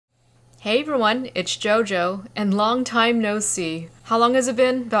Hey everyone, it's JoJo, and long time no see. How long has it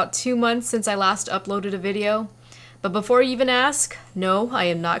been? About 2 months since I last uploaded a video. But before you even ask, no, I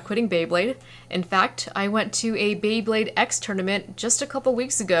am not quitting Beyblade. In fact, I went to a Beyblade X tournament just a couple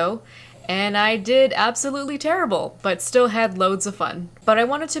weeks ago, and I did absolutely terrible, but still had loads of fun. But I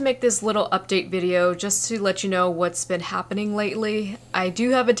wanted to make this little update video just to let you know what's been happening lately. I do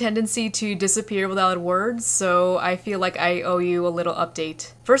have a tendency to disappear without words, so I feel like I owe you a little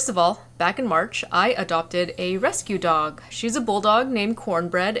update. First of all, back in March, I adopted a rescue dog. She's a bulldog named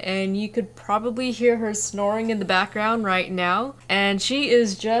Cornbread, and you could probably hear her snoring in the background right now. And she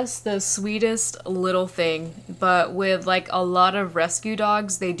is just the sweetest little thing. But with like a lot of rescue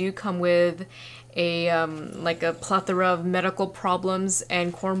dogs, they do come with a plethora of medical problems,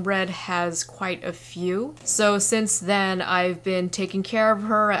 and Cornbread has quite a few. So since then, I've been taking care of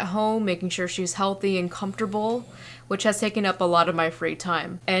her at home, making sure she's healthy and comfortable, which has taken up a lot of my free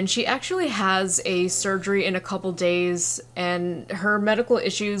time. And she actually has a surgery in a couple days, and her medical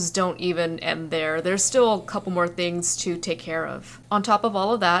issues don't even end there. There's still a couple more things to take care of. On top of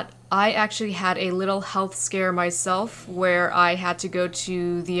all of that, I actually had a little health scare myself where I had to go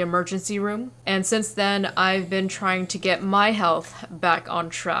to the emergency room. And since then, I've been trying to get my health back on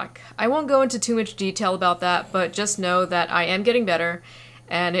track. I won't go into too much detail about that, but just know that I am getting better,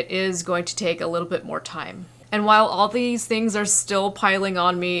 and it is going to take a little bit more time. And while all these things are still piling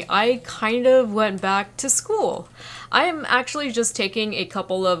on me, I kind of went back to school. I am actually just taking a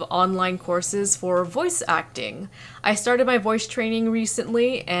couple of online courses for voice acting. I started my voice training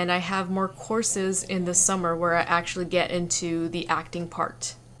recently, and I have more courses in the summer where I actually get into the acting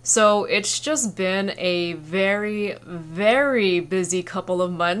part. So it's just been a very, very busy couple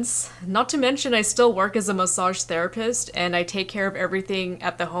of months. Not to mention I still work as a massage therapist and I take care of everything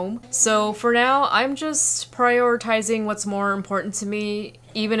at the home. So for now, I'm just prioritizing what's more important to me,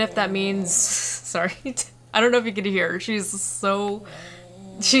 even if that means... Sorry, I don't know if you can hear her. She's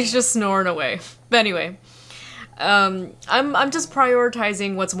just snoring away. But anyway. I'm just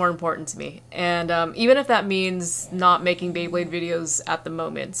prioritizing what's more important to me, and even if that means not making Beyblade videos at the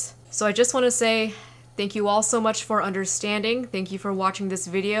moment. So I just want to say thank you all so much for understanding, thank you for watching this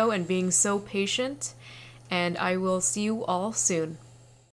video and being so patient, and I will see you all soon.